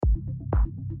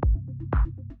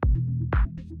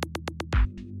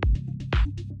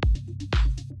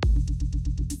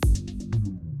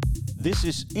This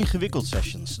is Ingewikkeld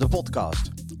Sessions, the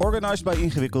podcast. Organized by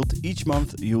Ingewikkeld, each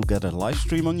month you'll get a live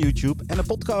stream on YouTube and a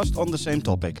podcast on the same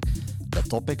topic. That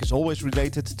topic is always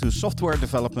related to software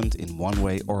development in one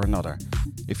way or another.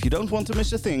 If you don't want to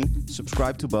miss a thing,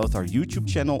 subscribe to both our YouTube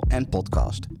channel and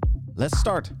podcast. Let's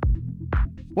start.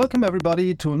 Welcome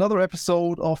everybody to another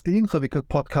episode of the Ingewikkeld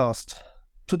podcast.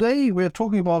 Today we're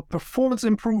talking about performance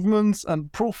improvements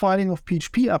and profiling of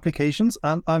PHP applications,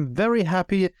 and I'm very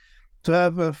happy to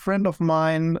have a friend of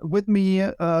mine with me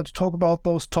to talk about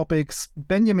those topics,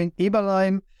 Benjamin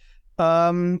Eberlei.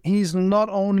 He's not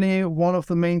only one of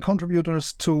the main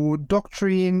contributors to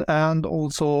Doctrine and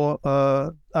also,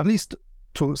 at least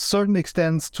to a certain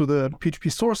extent, to the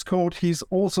PHP source code, he's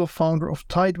also founder of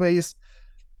Tideways,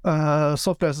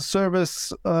 software as a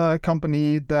service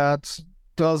company that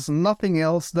does nothing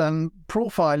else than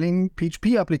profiling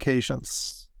PHP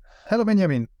applications. Hello,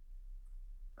 Benjamin.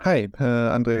 Hi,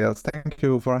 Andreas. Thank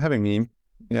you for having me.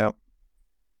 Yeah.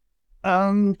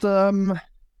 And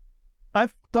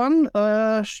I've done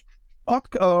a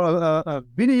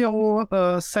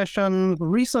video session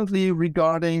recently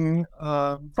regarding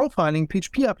profiling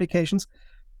PHP applications,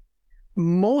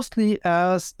 mostly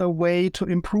as a way to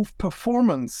improve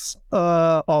performance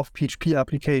of PHP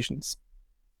applications.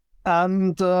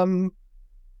 And but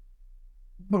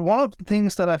one of the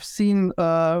things that I've seen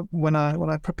when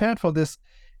I prepared for this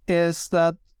is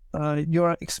that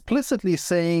you're explicitly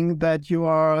saying that you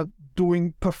are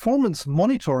doing performance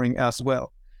monitoring as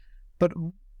well. But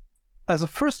as a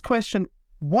first question,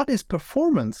 what is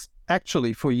performance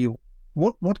actually for you?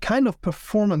 What kind of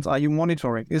performance are you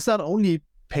monitoring? Is that only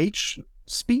page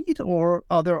speed, or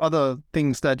are there other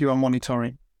things that you are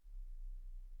monitoring?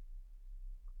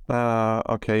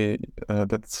 Okay,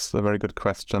 that's a very good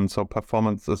question. So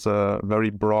performance is a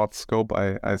very broad scope,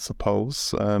 I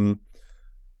suppose.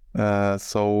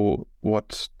 So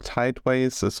what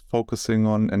Tideways is focusing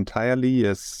on entirely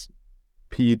is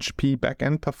PHP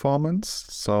backend performance.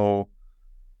 So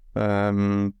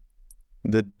the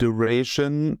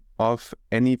duration of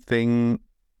anything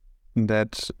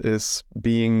that is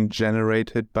being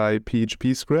generated by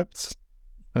PHP scripts,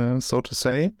 so to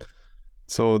say.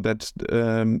 So that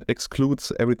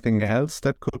excludes everything else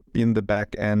that could be in the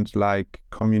back end, like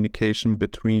communication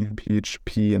between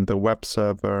PHP and the web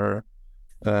server,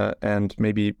 and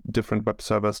maybe different web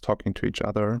servers talking to each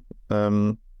other.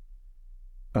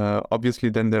 Obviously,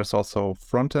 then there's also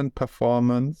front-end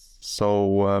performance.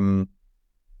 So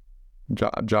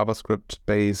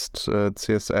JavaScript-based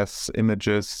CSS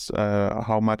images,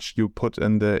 how much you put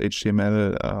in the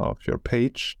HTML of your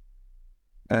page.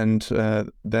 And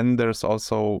then there's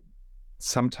also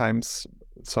sometimes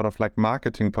sort of like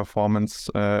marketing performance,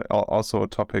 also a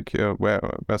topic where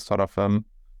sort of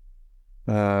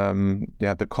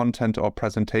the content or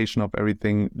presentation of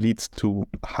everything leads to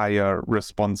higher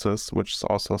responses, which is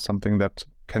also something that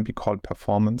can be called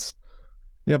performance.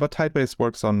 Yeah, but Tideways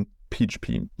works on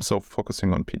PHP, so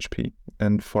focusing on PHP.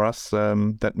 And for us,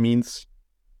 that means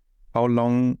how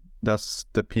long does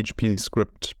the PHP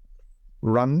script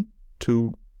run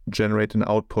to generate an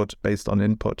output based on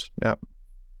input. Yeah.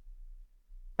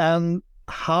 And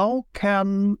how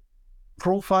can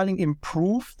profiling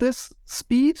improve this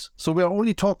speed? So we're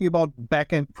only talking about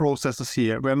backend processes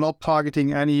here. We're not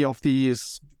targeting any of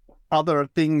these other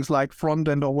things like front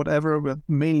end or whatever. We're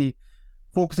mainly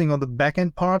focusing on the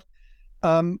backend part.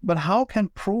 But how can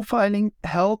profiling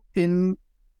help in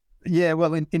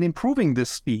improving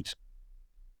this speed?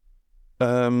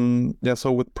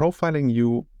 So with profiling,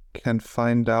 you can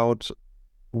find out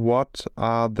what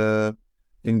are the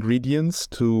ingredients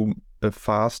to a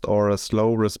fast or a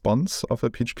slow response of a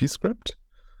PHP script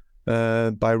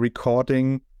by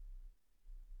recording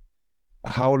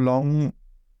how long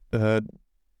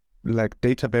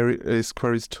database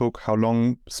queries took, how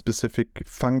long specific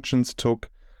functions took,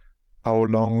 how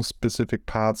long specific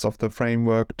parts of the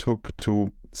framework took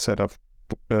to set up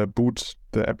boot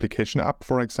the application up,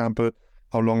 for example,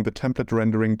 how long the template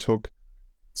rendering took.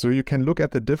 So you can look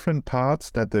at the different parts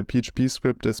that the PHP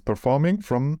script is performing,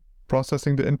 from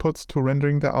processing the inputs to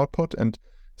rendering the output, and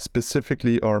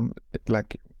specifically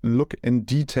look in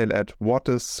detail at what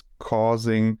is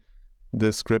causing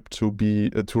the script to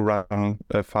run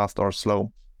fast or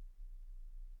slow.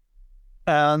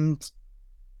 And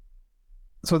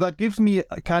so that gives me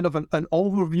a kind of an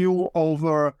overview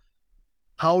over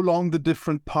how long the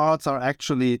different parts are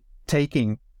actually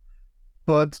taking.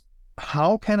 But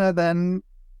how can I then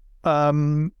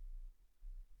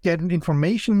get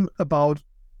information about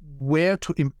where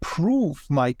to improve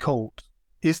my code?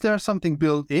 Is there something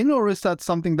built in, or is that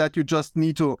something that you just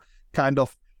need to kind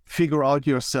of figure out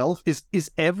yourself?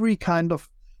 Is every kind of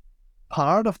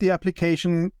part of the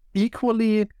application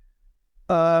equally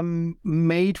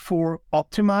made for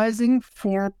optimizing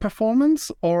for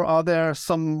performance, or are there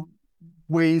some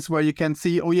ways where you can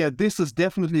see, oh yeah, this is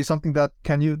definitely something that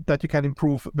you can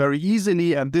improve very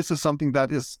easily, and this is something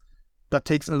that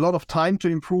takes a lot of time to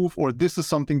improve, or this is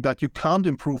something that you can't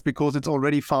improve because it's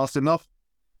already fast enough,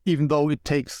 even though it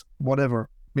takes whatever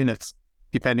minutes,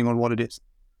 depending on what it is.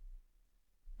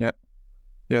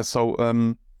 Yeah. So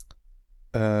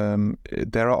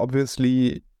there are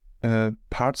obviously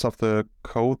parts of the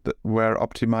code where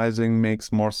optimizing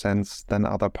makes more sense than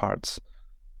other parts.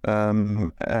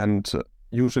 And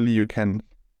usually you can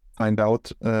find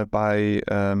out by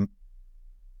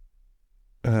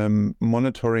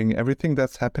monitoring everything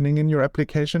that's happening in your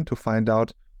application to find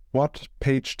out what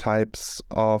page types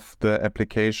of the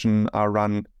application are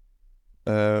run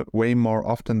way more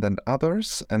often than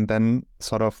others, and then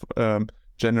sort of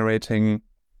generating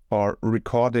or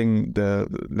recording the,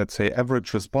 let's say,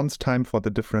 average response time for the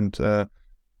different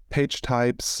page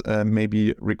types,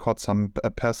 maybe record some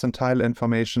percentile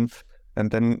information,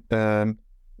 and then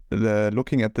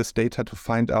looking at this data to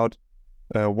find out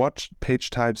what page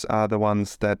types are the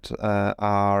ones that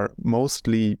are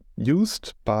mostly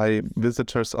used by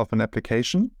visitors of an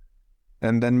application,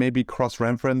 and then maybe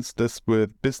cross-reference this with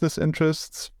business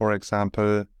interests. For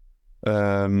example,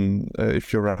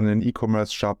 if you run an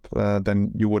e-commerce shop,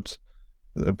 then you would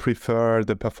prefer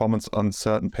the performance on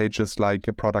certain pages like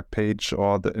a product page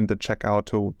or in the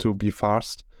checkout to be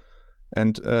fast.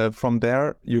 And from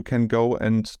there, you can go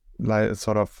and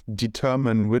sort of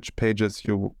determine which pages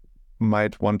you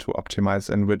might want to optimize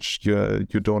and which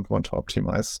you don't want to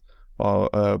optimize, or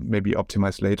maybe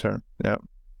optimize later. Yeah.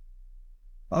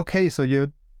 Okay, so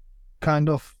you're kind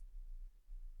of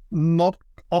not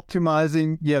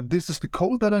optimizing, this is the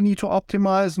code that I need to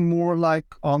optimize, more like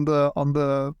on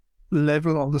the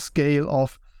level, on the scale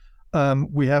of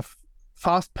we have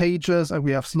fast pages and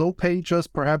we have slow pages.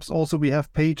 Perhaps also we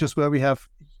have pages where we have,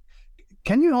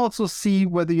 can you also see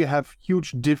whether you have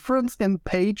huge difference in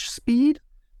page speed?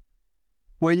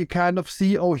 Where you kind of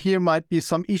see, oh, here might be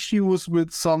some issues with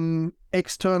some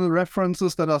external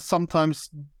references that are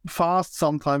sometimes fast,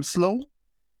 sometimes slow?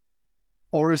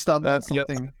 Or is that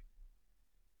something?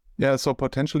 Yeah, so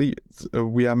potentially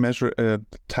we are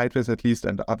Tideways at least,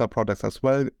 and other products as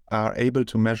well, are able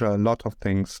to measure a lot of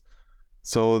things.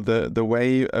 So the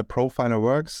way a profiler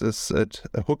works is it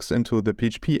hooks into the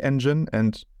PHP engine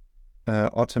and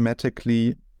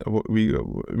automatically,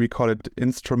 we call it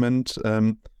instrument,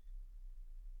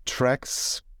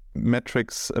 tracks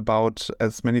metrics about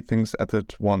as many things at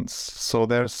once. So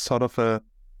there's sort of a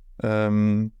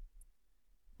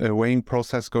weighing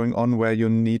process going on where you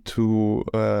need to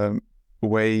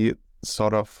weigh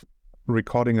sort of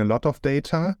recording a lot of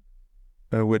data,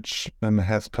 which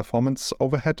has performance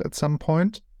overhead at some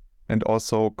point, and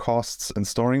also costs in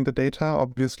storing the data,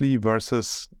 obviously,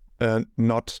 versus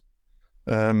not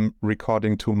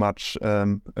recording too much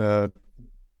to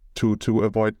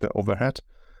avoid the overhead.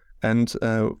 And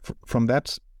from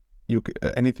that,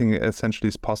 anything essentially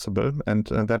is possible, and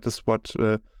that is what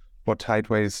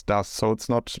Tideways does. So it's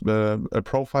not a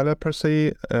profiler per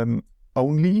se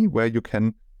only, where you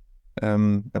can,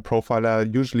 a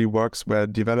profiler usually works where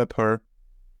developer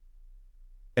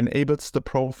enables the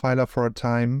profiler for a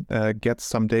time, gets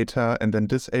some data, and then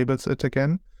disables it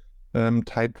again.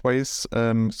 Tideways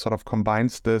sort of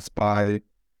combines this by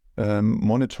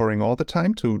monitoring all the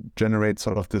time to generate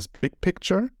sort of this big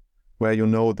picture, where you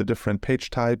know the different page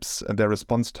types, their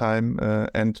response time,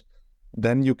 and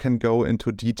then you can go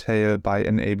into detail by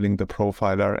enabling the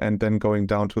profiler and then going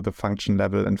down to the function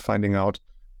level and finding out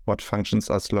what functions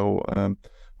are slow,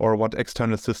 or what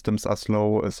external systems are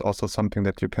slow is also something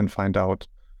that you can find out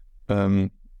by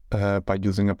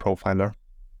using a profiler.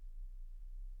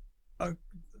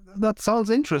 That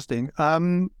sounds interesting.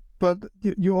 But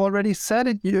you already said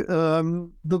it. The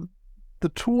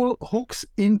tool hooks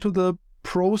into the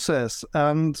process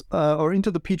and or into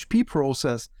the PHP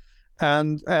process.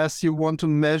 And as you want to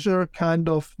measure kind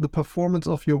of the performance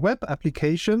of your web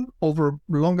application over a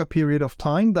longer period of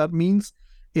time, that means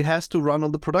it has to run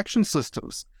on the production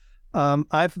systems.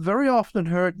 I've very often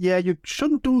heard, you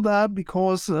shouldn't do that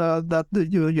because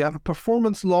you have a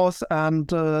performance loss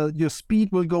and your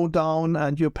speed will go down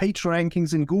and your page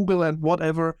rankings in Google and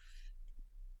whatever.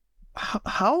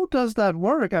 How does that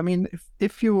work? I mean,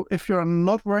 if you're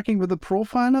not working with a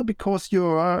profiler because you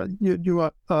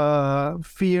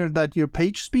fear that your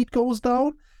page speed goes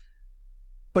down,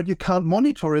 but you can't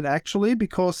monitor it actually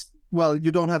because, well,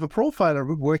 you don't have a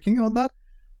profiler working on that.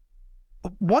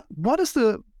 What is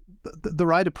the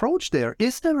right approach there?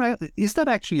 Is that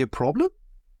actually a problem?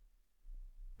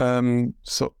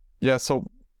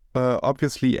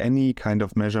 Obviously any kind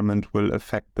of measurement will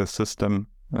affect the system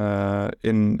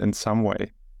in some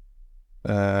way.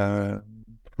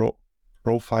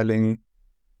 Profiling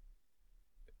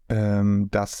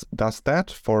does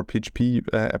that for PHP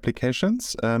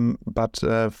applications, but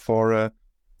for a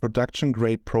production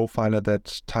grade profiler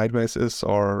that Tideways is,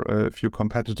 or a few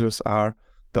competitors are,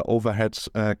 the overhead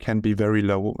can be very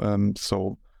low.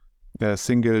 So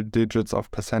single digits of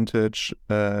percentage,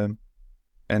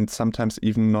 and sometimes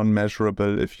even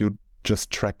non-measurable if you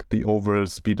just track the overall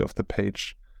speed of the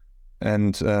page.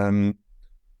 And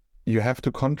you have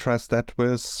to contrast that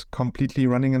with completely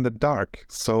running in the dark.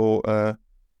 So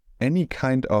any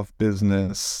kind of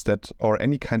business or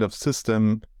any kind of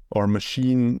system or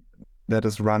machine that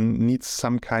is run needs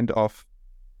some kind of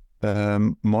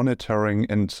monitoring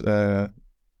and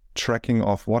tracking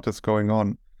of what is going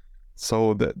on.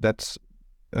 So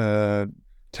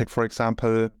take for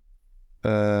example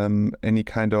any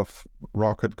kind of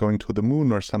rocket going to the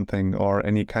moon or something, or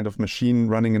any kind of machine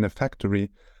running in a factory.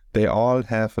 They all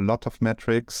have a lot of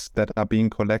metrics that are being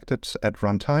collected at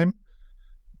runtime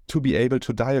to be able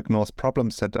to diagnose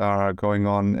problems that are going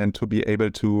on, and to be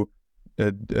able to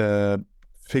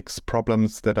fix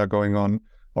problems that are going on,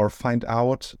 or find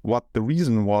out what the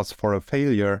reason was for a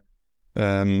failure.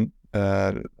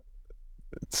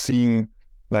 Seeing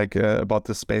like about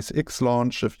the SpaceX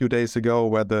launch a few days ago,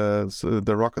 where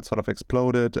the rocket sort of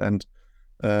exploded, and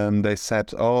they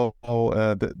said,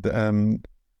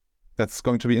 that's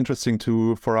going to be interesting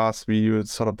for us. We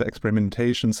use sort of the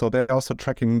experimentation. So they're also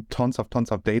tracking tons of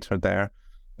data there,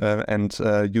 and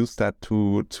use that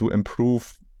to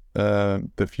improve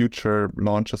the future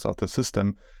launches of the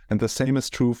system. And the same is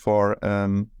true for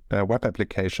web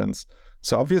applications.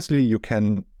 So obviously you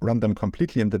can run them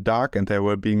completely in the dark and they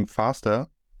were being faster,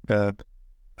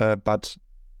 but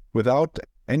without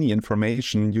any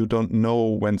information, you don't know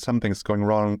when something's going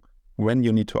wrong, when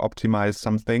you need to optimize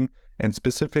something. And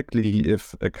specifically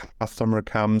if a customer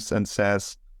comes and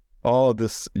says,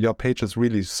 your page is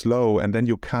really slow, and then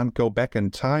you can't go back in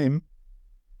time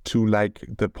to like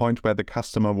the point where the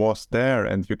customer was there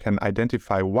and you can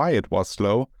identify why it was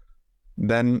slow,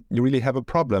 then you really have a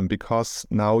problem, because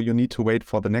now you need to wait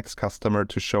for the next customer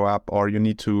to show up, or you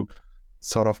need to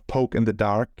sort of poke in the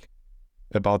dark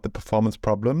about the performance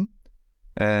problem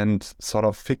and sort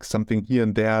of fix something here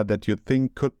and there that you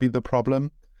think could be the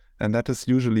problem. And that is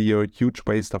usually a huge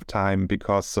waste of time,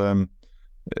 because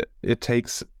it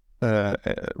takes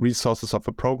resources of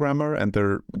a programmer, and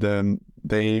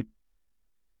they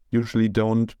usually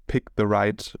don't pick the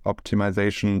right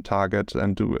optimization target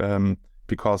and do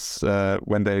because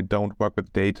when they don't work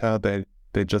with data,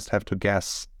 they just have to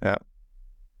guess. Yeah.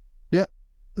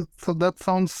 So that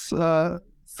sounds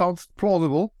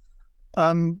plausible.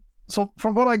 So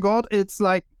from what I got, it's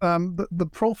like the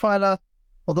profiler,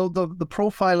 although the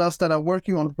profilers that are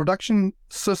working on the production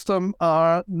system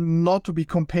are not to be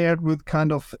compared with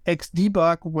kind of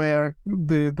Xdebug, where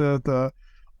the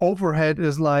overhead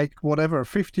is like whatever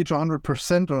 50 to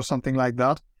 100% or something like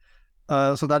that.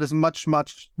 So that is much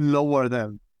lower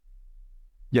then.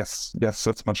 Yes,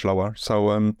 it's much lower.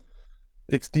 So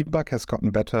Xdebug has gotten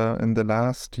better in the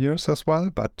last years as well,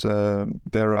 but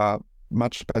there are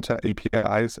much better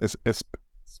APIs,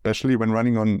 especially when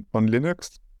running on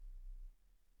Linux.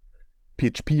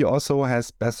 PHP also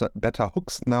has better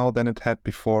hooks now than it had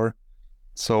before.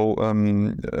 So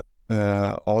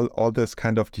all this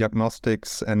kind of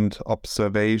diagnostics and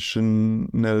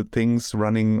observational things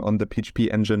running on the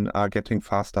PHP engine are getting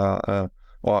faster,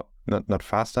 or not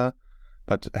faster,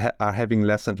 but are having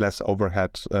less and less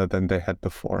overhead than they had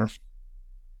before.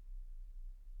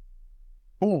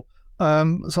 Cool.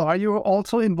 So are you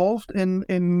also involved in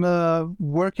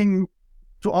working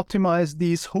to optimize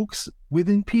these hooks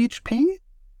within PHP?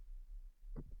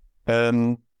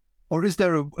 Or is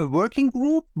there a working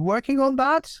group working on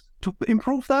that to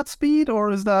improve that speed,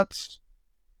 or is that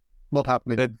not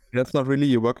happening? That's not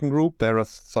really a working group. There is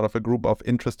sort of a group of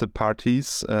interested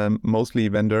parties, mostly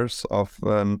vendors of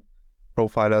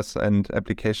profilers and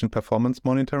application performance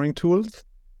monitoring tools.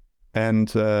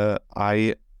 And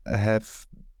I have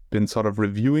been sort of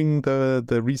reviewing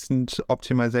the recent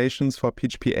optimizations for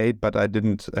PHP 8, but I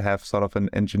didn't have sort of an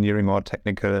engineering or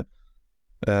technical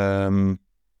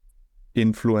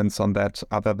influence on that,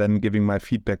 other than giving my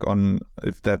feedback on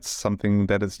if that's something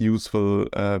that is useful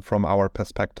from our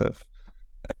perspective.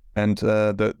 And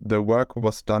the work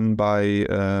was done by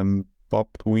Bob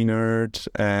Wienert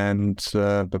and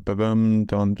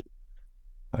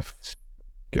I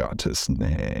forgot his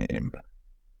name,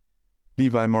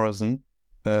 Levi Morrison.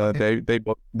 They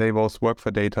both work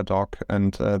for Datadog,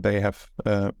 and they have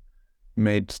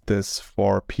made this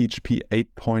for PHP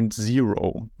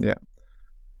 8.0. Yeah,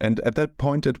 and at that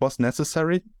point it was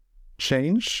necessary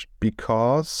change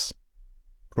because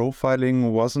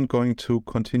profiling wasn't going to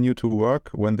continue to work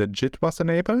when the JIT was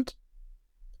enabled.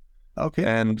 Okay.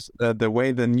 And the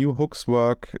way the new hooks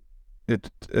work, it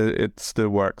still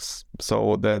works.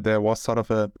 So there was sort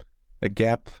of a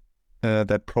gap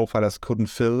that profilers couldn't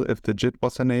fill if the JIT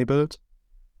was enabled.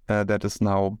 That is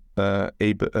now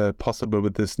possible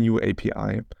with this new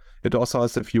API. It also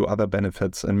has a few other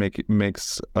benefits and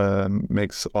makes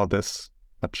all this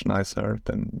much nicer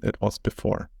than it was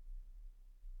before.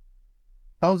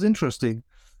 Sounds interesting.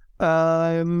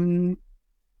 As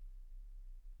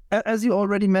you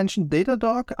already mentioned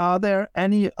Datadog, are there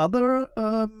any other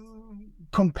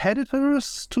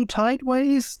competitors to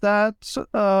Tideways that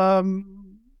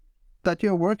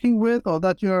you're working with or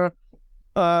that you're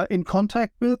in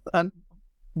contact with? And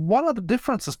what are the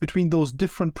differences between those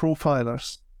different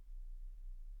profilers?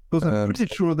 Because I'm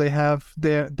pretty sure they have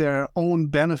their own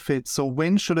benefits. So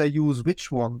when should I use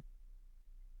which one?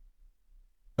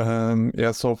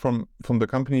 So from the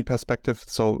company perspective,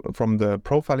 so from the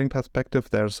profiling perspective,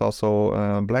 there's also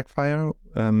Blackfire.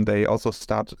 They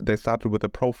started with a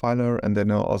profiler, and they're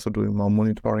now also doing more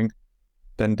monitoring.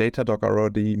 Then Datadog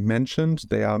already mentioned,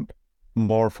 they are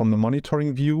more from the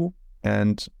monitoring view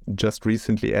and just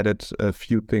recently added a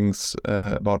few things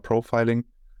about profiling.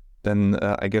 Then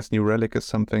I guess New Relic is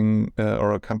something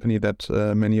or a company that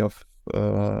many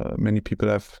people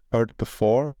have heard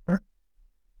before.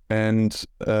 And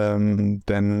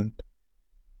then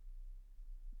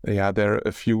there are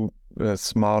a few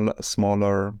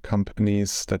smaller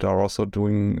companies that are also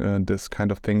doing this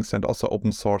kind of things, and also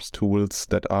open source tools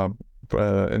that are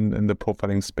in the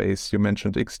profiling space. You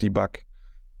mentioned Xdebug.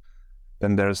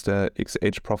 Then there's the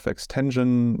XHProf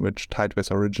extension, which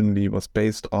Tideways originally was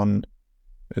based on.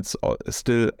 It's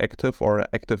still active, or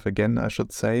active again, I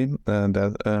should say.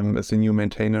 There is a new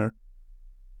maintainer.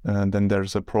 And then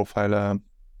there's a profiler.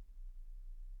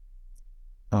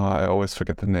 I always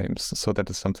forget the names, so that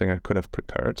is something I could have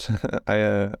prepared.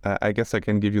 I guess I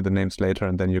can give you the names later,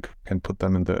 and then you can put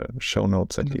them in the show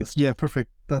notes at least. Yeah,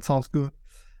 perfect. That sounds good.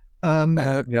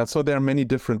 So there are many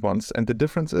different ones, and the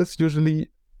difference is usually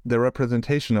the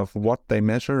representation of what they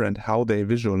measure and how they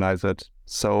visualize it.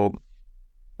 So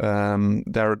there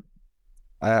are,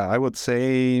 I would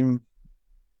say,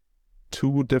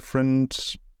 two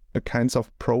different kinds of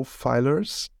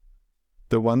profilers.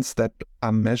 The ones that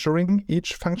are measuring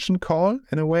each function call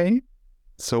in a way.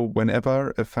 So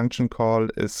whenever a function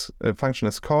is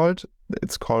called,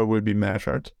 its call will be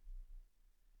measured.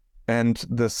 And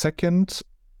the second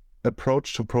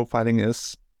approach to profiling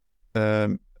is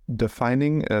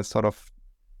defining a sort of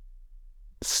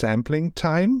sampling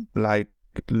time, like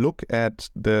look at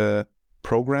the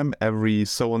program every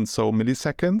so and so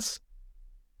milliseconds.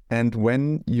 And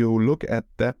when you look at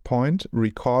that point,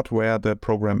 record where the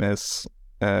program is,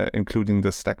 including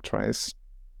the stack trace.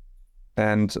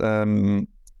 And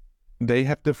they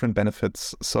have different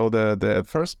benefits. So the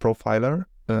first profiler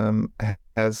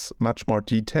has much more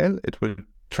detail. It will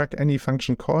track any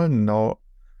function call now,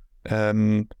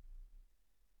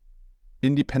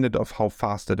 independent of how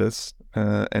fast it is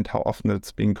and how often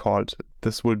it's being called.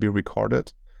 This will be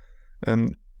recorded.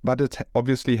 But it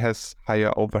obviously has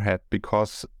higher overhead,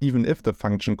 because even if the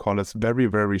function call is very,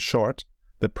 very short,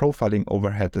 the profiling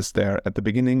overhead is there. At the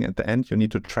beginning, at the end, you need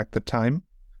to track the time.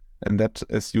 And that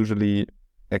is usually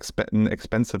an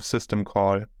expensive system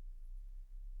call.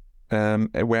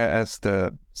 Whereas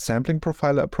the sampling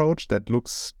profiler approach that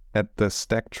looks at the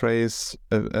stack trace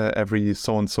every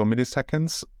so and so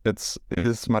milliseconds, it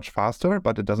is much faster,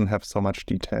 but it doesn't have so much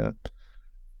detail.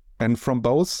 And from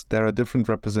both, there are different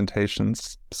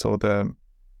representations. So the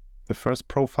first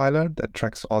profiler that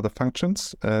tracks all the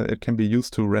functions, it can be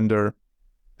used to render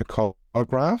a call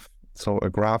graph. So a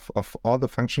graph of all the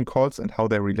function calls and how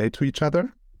they relate to each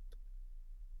other.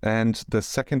 And the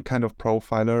second kind of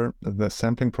profiler, the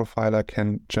sampling profiler,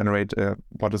 can generate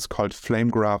what is called flame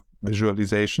graph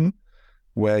visualization,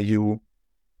 where you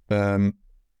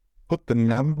put the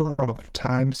number of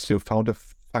times you found a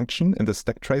function in the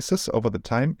stack traces over the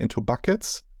time into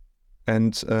buckets,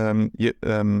 and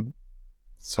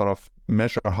sort of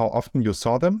measure how often you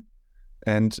saw them,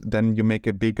 and then you make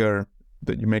a bigger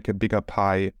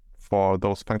pie for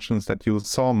those functions that you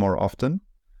saw more often,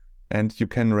 and you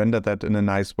can render that in a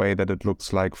nice way that it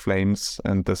looks like flames,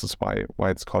 and this is why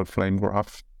it's called flame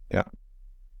graph. Yeah,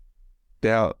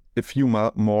 there are a few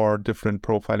more different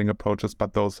profiling approaches,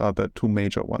 but those are the two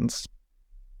major ones.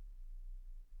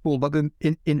 Cool, but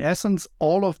in essence,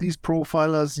 all of these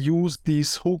profilers use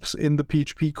these hooks in the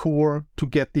PHP core to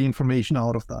get the information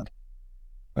out of that.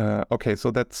 Okay,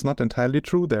 so that's not entirely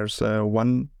true. There's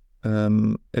one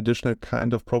additional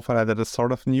kind of profiler that is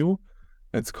sort of new.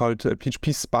 It's called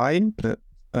PHP Spy,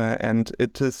 and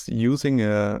it is using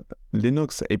a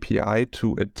Linux API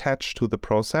to attach to the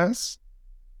process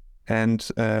and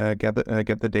get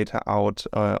the data out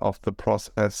of the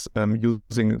process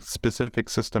using specific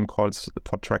system calls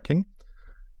for tracking.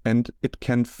 And it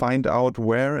can find out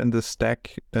where in the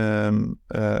stack the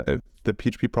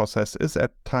PHP process is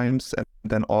at times, and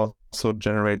then also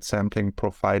generate sampling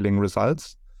profiling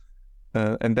results.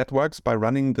 And that works by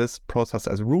running this process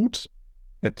as root,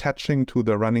 attaching to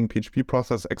the running PHP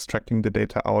process, extracting the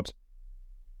data out.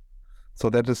 So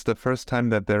that is the first time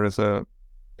that there is a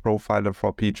profiler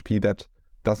for PHP that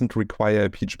doesn't require a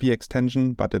PHP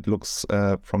extension, but it looks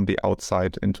from the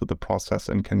outside into the process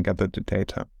and can gather the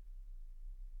data.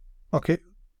 Okay,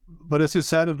 but as you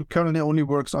said, it currently only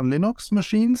works on Linux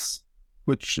machines,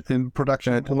 which in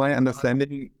production... To my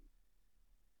understanding,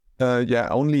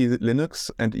 only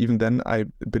Linux, and even then I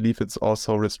believe it's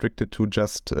also restricted to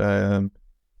just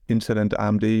Intel and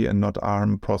AMD and not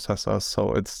ARM processors,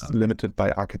 so it's limited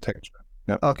by architecture.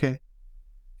 Yeah. Okay.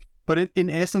 But in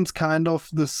essence, kind of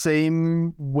the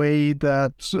same way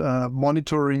that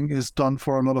monitoring is done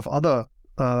for a lot of other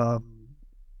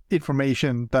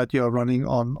information that you're running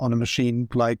on a machine,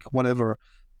 like whatever.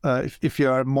 If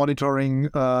you're monitoring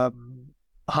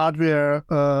hardware,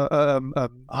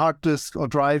 hard disk or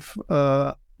drive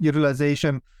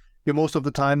utilization, you're most of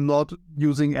the time not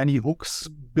using any hooks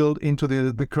built into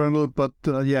the kernel, but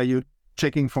you're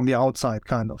checking from the outside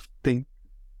kind of thing.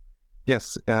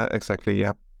 Yes, exactly,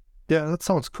 yeah. Yeah, that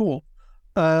sounds cool.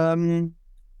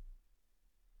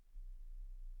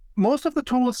 Most of the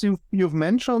tools you've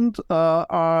mentioned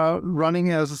are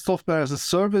running as a software as a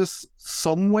service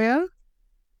somewhere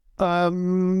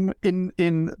in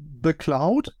the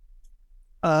cloud.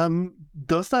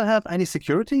 Does that have any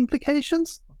security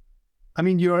implications? I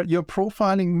mean, you're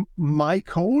profiling my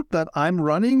code that I'm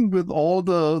running with all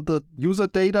the user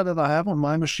data that I have on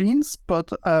my machines,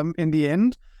 but in the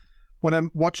end, when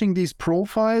I'm watching these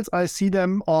profiles, I see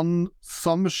them on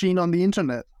some machine on the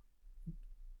internet.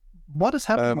 What is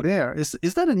happening there? Is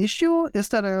that an issue? Is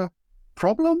that a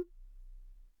problem?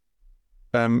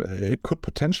 It could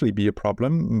potentially be a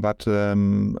problem, but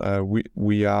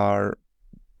we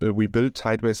build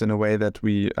Tideways in a way that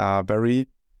we are very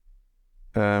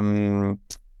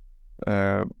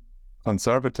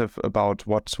conservative about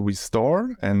what we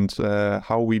store and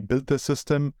how we build the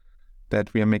system,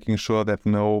 that we are making sure that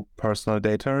no personal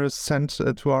data is sent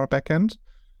to our backend.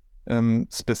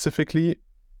 Specifically,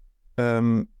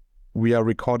 we are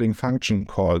recording function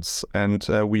calls, and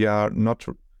we are not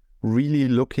really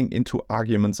looking into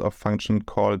arguments of function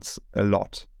calls a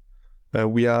lot.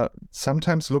 We are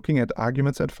sometimes looking at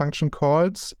arguments at function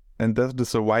calls, and that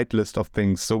is a wide list of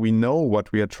things. So we know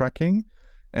what we are tracking,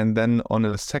 and then on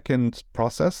a second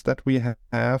process that we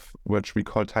have, which we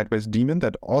call Tideways daemon,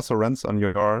 that also runs on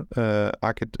your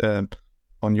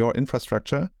on your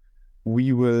infrastructure,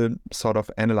 we will sort of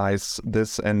analyze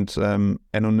this and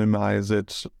anonymize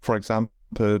it. For example,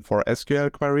 for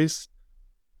SQL queries,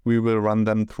 we will run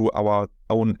them through our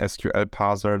own SQL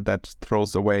parser that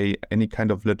throws away any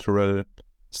kind of literal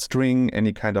string,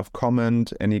 any kind of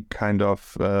comment, any kind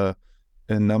of a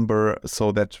number,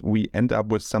 so that we end up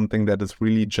with something that is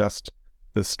really just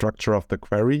the structure of the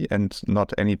query and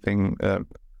not anything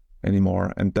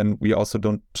anymore. And then we also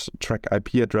don't track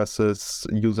IP addresses,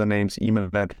 usernames, email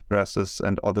addresses,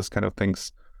 and all this kind of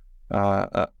things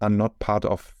are not part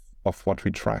of what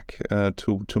we track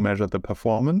to measure the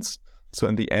performance. So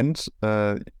in the end,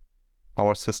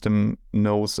 our system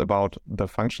knows about the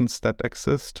functions that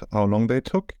exist, how long they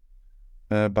took,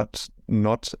 but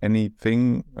not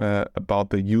anything about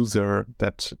the user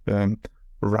that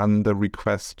ran the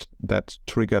request that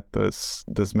triggered this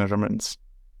measurements.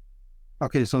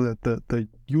 Okay, so that the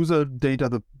user data,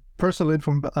 the personal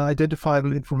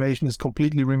identifiable information is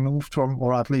completely removed from,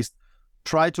 or at least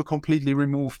try to completely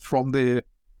remove from the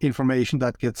information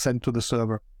that gets sent to the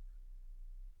server.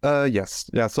 Yes.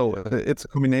 Yeah. So it's a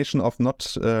combination of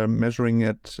not measuring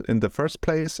it in the first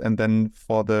place, and then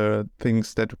for the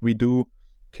things that we do,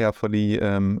 carefully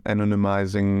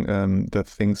anonymizing the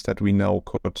things that we know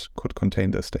could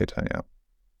contain this data. Yeah.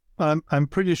 I'm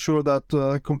pretty sure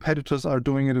that competitors are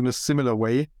doing it in a similar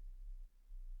way.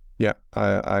 Yeah,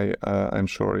 I'm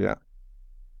sure. Yeah.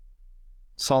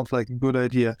 Sounds like a good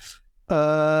idea.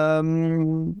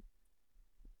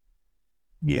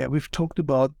 Yeah, we've talked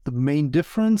about the main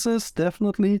differences,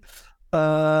 definitely.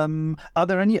 Are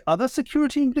there any other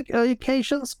security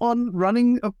implications on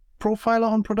running a profiler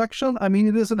on production? I mean,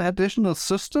 it is an additional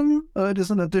system. It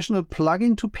is an additional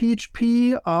plugin to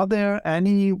PHP. Are there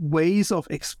any ways of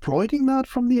exploiting that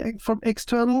from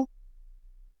external?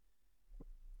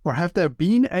 Or have there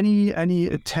been any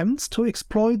attempts to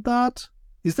exploit that?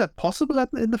 Is that possible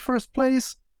in the first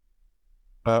place?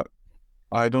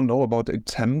 I don't know about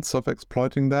attempts of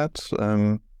exploiting that.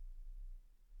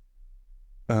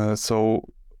 So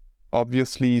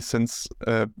obviously, since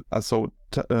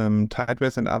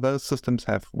Tideways and other systems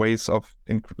have ways of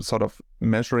sort of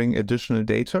measuring additional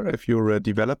data if you're a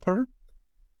developer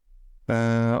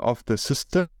of the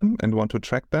system and want to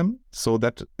track them. So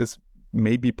that is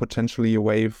maybe potentially a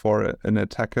way for an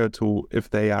attacker to, if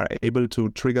they are able to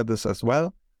trigger this as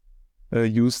well,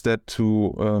 use that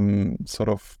to sort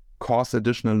of cause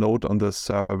additional load on the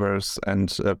servers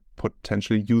and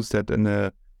potentially use that in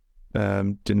a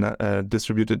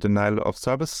distributed denial of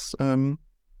service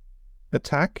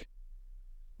attack.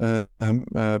 But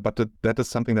that is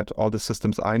something that all the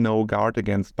systems I know guard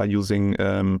against by using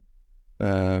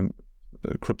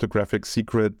cryptographic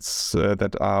secrets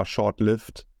that are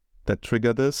short-lived that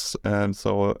trigger this.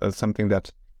 So something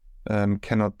that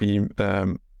cannot be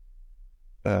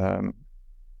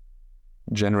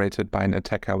generated by an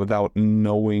attacker without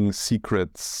knowing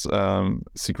secret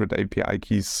API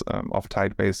keys of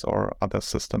Tideways or other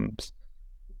systems.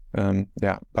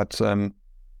 What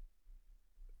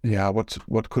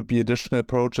could be additional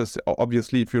approaches?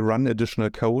 Obviously, if you run additional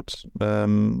code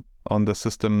on the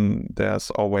system,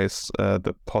 there's always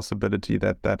the possibility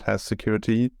that that has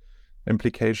security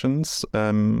implications.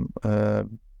 Other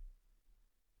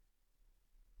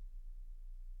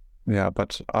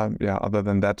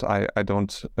than that, I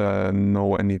don't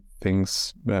know any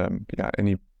things,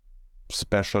 any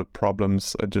special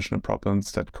problems, additional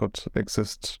problems that could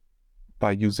exist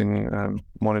by using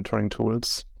monitoring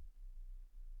tools.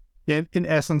 Yeah, in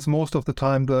essence, most of the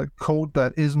time, the code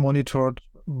that is monitored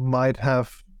might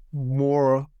have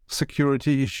more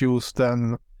security issues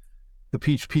than the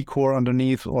PHP core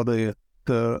underneath or the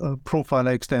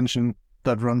profiler extension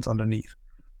that runs underneath.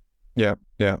 Yeah.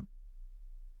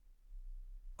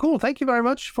 Cool. Thank you very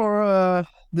much for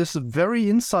this very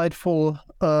insightful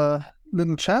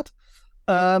little chat.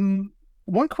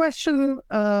 One question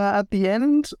at the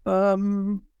end.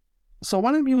 So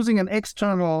when I'm using an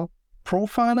external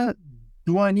profiler,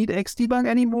 do I need Xdebug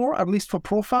anymore, at least for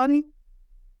profiling?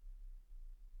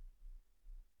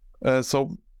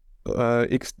 So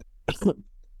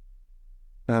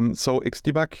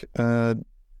Xdebug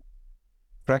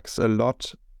tracks a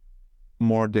lot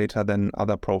more data than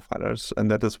other profilers, and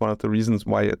that is one of the reasons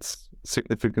why it's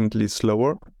significantly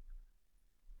slower.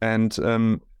 And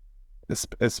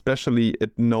especially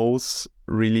it knows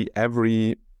really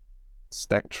every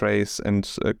stack trace and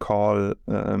call,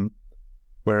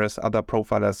 whereas other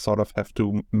profilers sort of have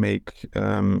to make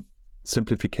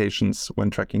simplifications when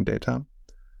tracking data.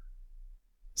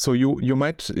 So you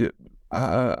might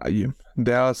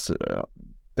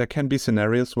there can be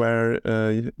scenarios where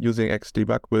using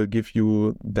Xdebug will give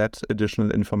you that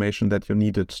additional information that you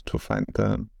needed to find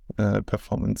the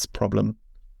performance problem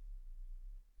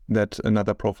that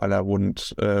another profiler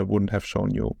wouldn't have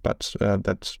shown you. But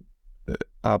that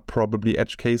are probably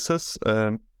edge cases.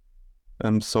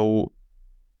 So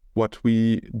what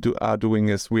we are doing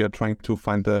is we are trying to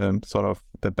find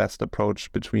the best approach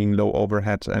between low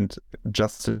overhead and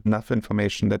just enough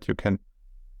information that you can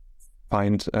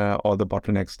find all the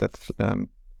bottlenecks that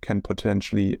can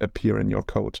potentially appear in your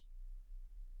code.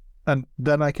 And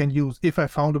then I can use, if I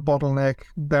found a bottleneck,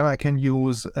 then I can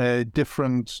use a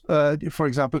different, for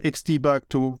example, Xdebug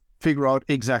to figure out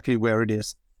exactly where it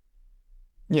is.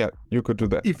 Yeah, you could do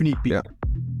that. If need be.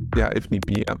 Yeah, if need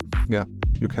be. Yeah,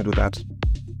 you can do that.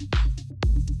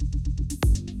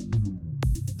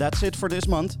 That's it for this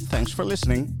month. Thanks for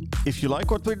listening. If you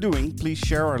like what we're doing, please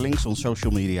share our links on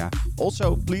social media.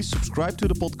 Also, please subscribe to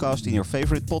the podcast in your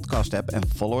favorite podcast app and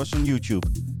follow us on YouTube.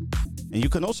 And you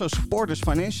can also support us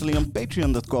financially on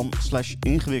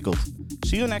patreon.com/ingewikkeld.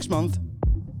 See you next month.